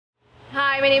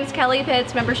Hi, my name is Kelly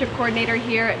Pitts, Membership Coordinator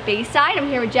here at Bayside. I'm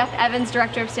here with Jeff Evans,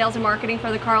 Director of Sales and Marketing for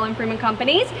the Carl and Freeman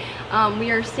Companies.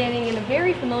 We are standing in a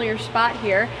very familiar spot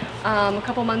here. A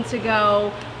couple months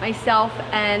ago, myself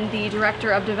and the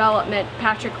Director of Development,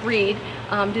 Patrick Reed,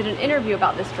 did an interview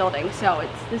about this building. So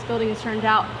this building has turned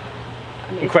out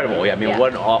amazing. Incredible, yeah. I mean,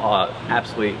 what an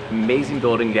absolutely amazing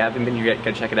building. If you haven't been here yet,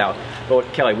 gotta check it out.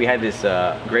 But Kelly, we had this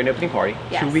grand opening party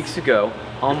 2 weeks ago.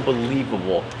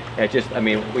 Unbelievable. It just, I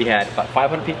mean, we had about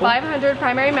 500 people? 500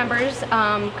 primary members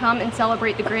come and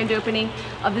celebrate the grand opening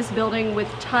of this building with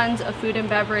tons of food and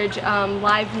beverage,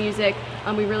 live music.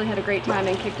 We really had a great time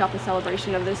and kicked off the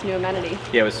celebration of this new amenity.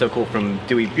 Yeah, it was so cool. From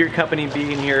Dewey Beer Company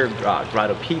being here,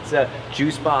 Grotto Pizza,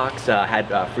 Juice Box, had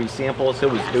free samples. So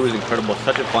it was incredible,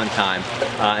 such a fun time.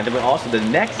 And then also the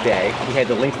next day, we had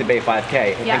the Link to Bay 5K.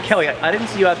 Yes. And Kelly, I didn't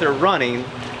see you out there running.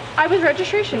 I was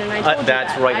registration and I told you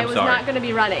that's that. right, I was not going to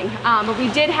be running, but we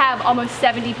did have almost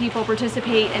 70 people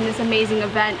participate in this amazing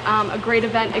event, a great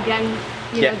event again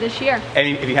this year. And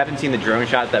if you haven't seen the drone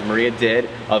shot that Maria did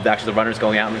of actually the runners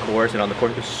going out in the course and on the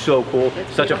course, it was so cool.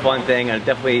 It's such beautiful. A fun thing, and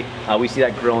definitely we see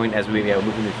that growing as we move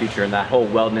into the future. And that whole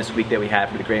wellness week that we had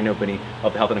for the grand opening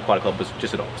of the Health and Aquatic Club was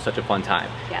just such a fun time.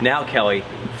 Yes. Now, Kelly,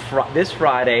 this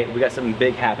Friday we got something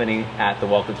big happening at the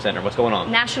Welcome Center. What's going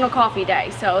on? National Coffee Day.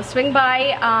 So swing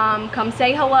by, come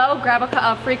say hello, grab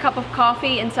a free cup of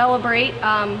coffee, and celebrate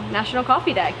National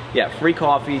Coffee Day. Yeah, free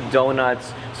coffee,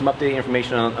 donuts, some updated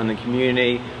information on the community.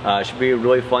 Should be a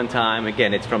really fun time.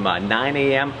 Again, it's from 9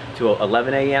 a.m. to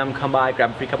 11 a.m. Come by,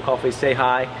 grab a free cup of coffee, say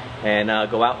hi, and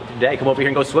go out with your day. Come over here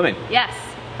and go swimming. Yes.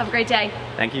 Have a great day.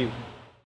 Thank you.